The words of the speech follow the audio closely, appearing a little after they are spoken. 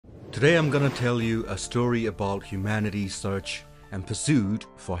Today I'm gonna tell you a story about humanity's search and pursuit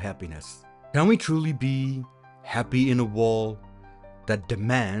for happiness. Can we truly be happy in a world that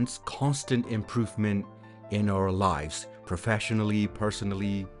demands constant improvement in our lives, professionally,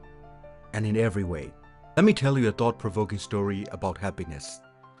 personally, and in every way? Let me tell you a thought-provoking story about happiness.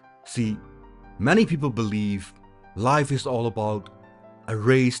 See, many people believe life is all about a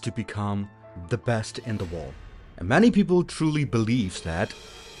race to become the best in the world. And many people truly believe that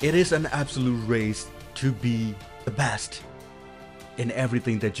it is an absolute race to be the best in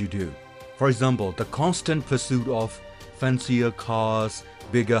everything that you do. For example, the constant pursuit of fancier cars,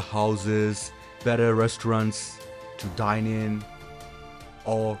 bigger houses, better restaurants to dine in,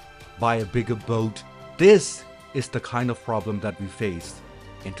 or buy a bigger boat. This is the kind of problem that we face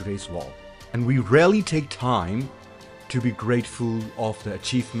in today's world. And we rarely take time to be grateful of the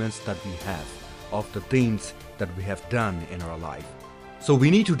achievements that we have, of the things that we have done in our life. So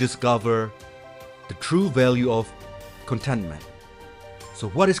we need to discover the true value of contentment. So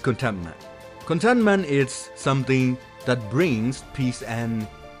what is contentment? Contentment is something that brings peace and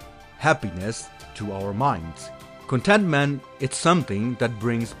happiness to our minds. Contentment is something that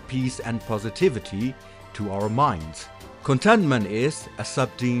brings peace and positivity to our minds. Contentment is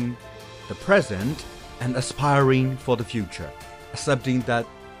accepting the present and aspiring for the future. Accepting that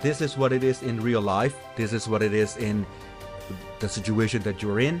this is what it is in real life, this is what it is in the situation that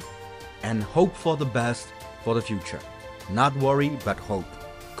you're in, and hope for the best for the future. Not worry, but hope.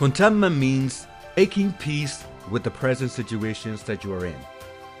 Contentment means making peace with the present situations that you are in.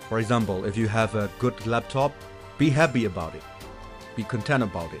 For example, if you have a good laptop, be happy about it. Be content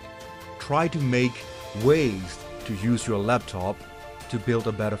about it. Try to make ways to use your laptop to build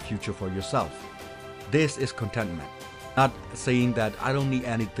a better future for yourself. This is contentment. Not saying that I don't need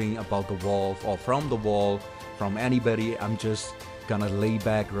anything about the wall or from the wall, from anybody. I'm just gonna lay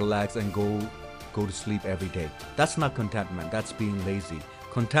back, relax, and go to sleep every day. That's not contentment. That's being lazy.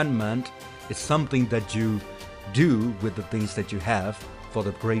 Contentment is something that you do with the things that you have for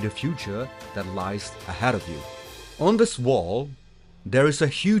the greater future that lies ahead of you. On this wall, there is a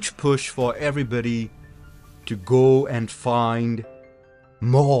huge push for everybody to go and find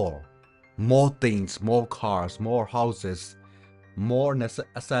more things, more cars, more houses, more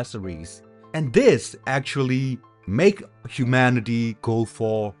accessories. And this actually make humanity go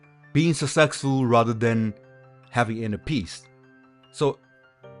for being successful rather than having inner peace. So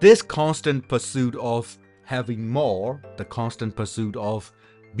this constant pursuit of having more, the constant pursuit of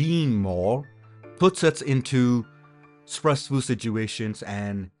being more, puts us into stressful situations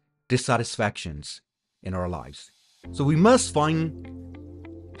and dissatisfactions in our lives. So we must find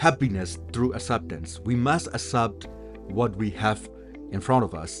happiness through acceptance. We must accept what we have in front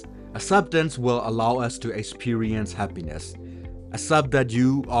of us. Acceptance will allow us to experience happiness. Accept that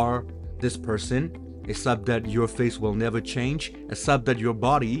you are this person. Accept that your face will never change. Accept that your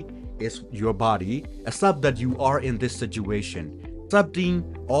body is your body. Accept that you are in this situation. Accepting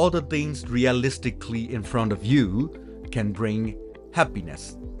all the things realistically in front of you can bring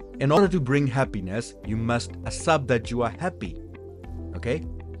happiness. In order to bring happiness, you must accept that you are happy. Okay?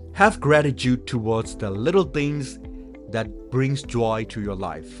 Have gratitude towards the little things that brings joy to your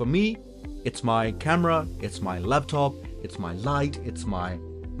life. For me, it's my camera, it's my laptop, it's my light, it's my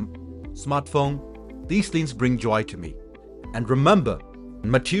smartphone. These things bring joy to me. And remember,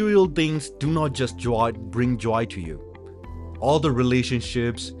 material things do not just bring joy to you. All the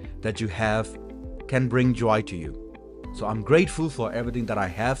relationships that you have can bring joy to you. So I'm grateful for everything that I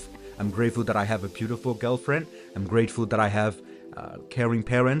have. I'm grateful that I have a beautiful girlfriend. I'm grateful that I have caring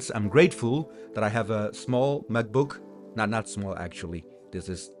parents. I'm grateful that I have a small MacBook. Not small actually. This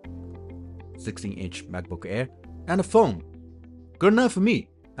is 16-inch MacBook Air. And a phone. Good enough for me.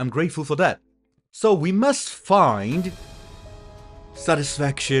 I'm grateful for that. So we must find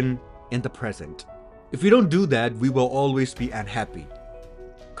satisfaction in the present. If we don't do that, we will always be unhappy.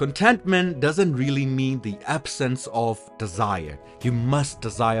 Contentment doesn't really mean the absence of desire. You must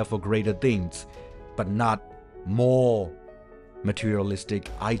desire for greater things, but not more materialistic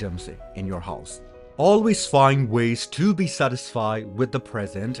items in your house. Always find ways to be satisfied with the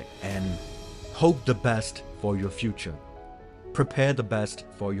present and hope the best for your future. Prepare the best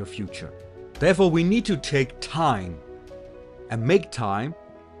for your future. Therefore, we need to take time and make time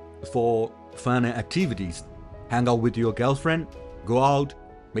for fun and activities. Hang out with your girlfriend, go out,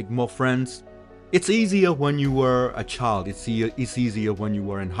 make more friends. It's easier when you were a child. It's easier when you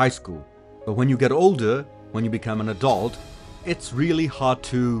were in high school. But when you get older, when you become an adult, it's really hard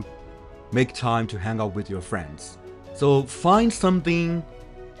to make time to hang out with your friends. So find something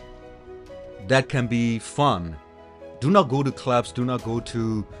that can be fun. Do not go to clubs, do not go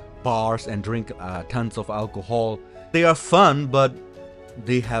to bars and drink tons of alcohol. They are fun, but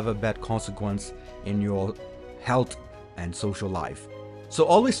they have a bad consequence in your health and social life. So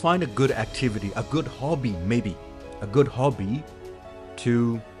always find a good activity, a good hobby, maybe a good hobby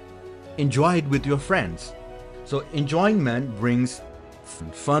to enjoy it with your friends. So enjoyment brings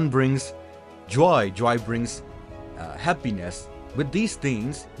fun, brings joy brings happiness. With these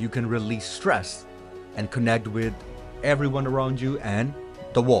things, you can release stress and connect with everyone around you and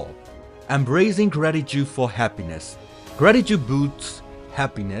the world. Embracing gratitude for happiness. Gratitude boosts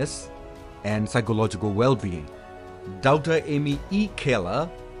happiness and psychological well-being. Dr. Amy E. Keller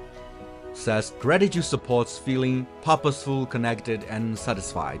says gratitude supports feeling purposeful, connected, and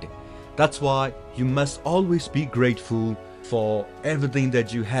satisfied. That's why you must always be grateful for everything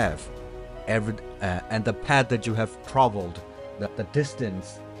that you have, and the path that you have traveled, the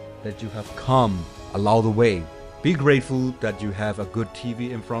distance that you have come along the way. Be grateful that you have a good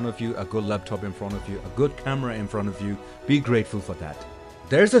TV in front of you, a good laptop in front of you, a good camera in front of you. Be grateful for that.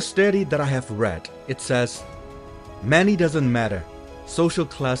 There's a study that I have read. It says, money doesn't matter. Social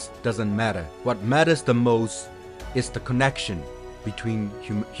class doesn't matter. What matters the most is the connection between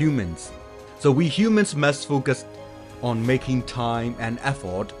humans. So we humans must focus on making time and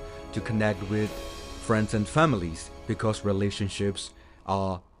effort to connect with friends and families, because relationships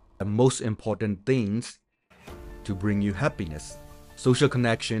are the most important things to bring you happiness. Social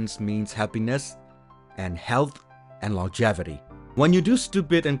connections means happiness and health and longevity. When you do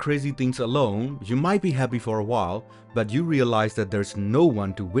stupid and crazy things alone, you might be happy for a while, but you realize that there's no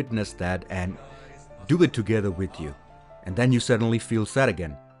one to witness that and do it together with you. And then you suddenly feel sad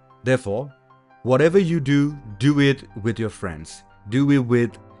again. Therefore, whatever you do, do it with your friends. Do it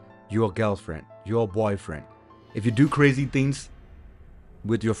with your girlfriend, your boyfriend. If you do crazy things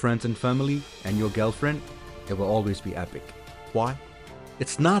with your friends and family and your girlfriend, it will always be epic. Why?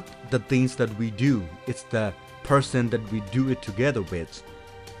 It's not the things that we do, it's the person that we do it together with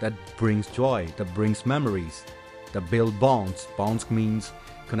that brings joy, that brings memories, that build bonds. Bonds means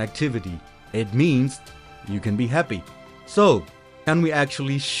connectivity. It means you can be happy. So, can we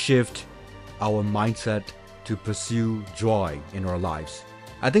actually shift our mindset to pursue joy in our lives?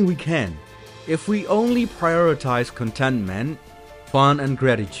 I think we can. If we only prioritize contentment, fun and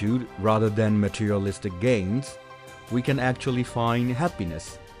gratitude rather than materialistic gains, we can actually find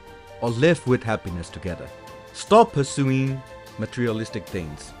happiness or live with happiness together. Stop pursuing materialistic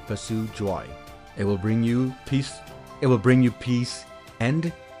things. Pursue joy. It will bring you peace. It will bring you peace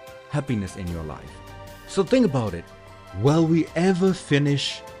and happiness in your life. So think about it. Will we ever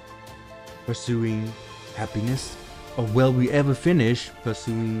finish pursuing happiness? Or will we ever finish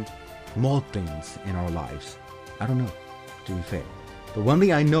pursuing more things in our lives? I don't know, to be fair. But one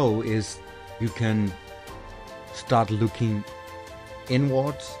thing I know is you can start looking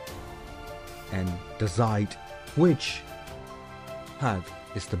inwards and decide which path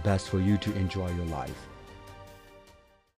is the best for you to enjoy your life.